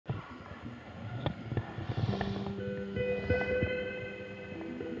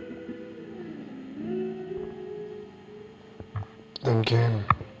Then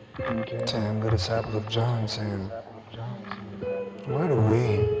came to him the disciples of John, saying, Why do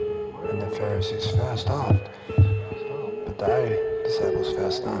we and the Pharisees fast oft, but thy disciples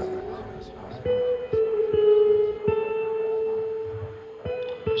fast not?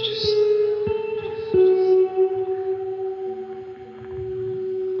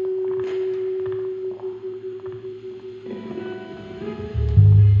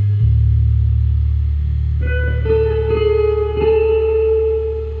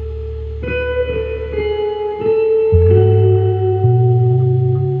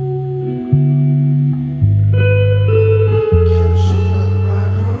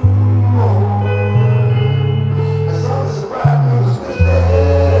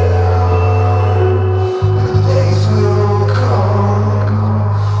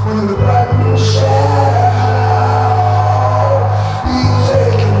 When the bridegroom shall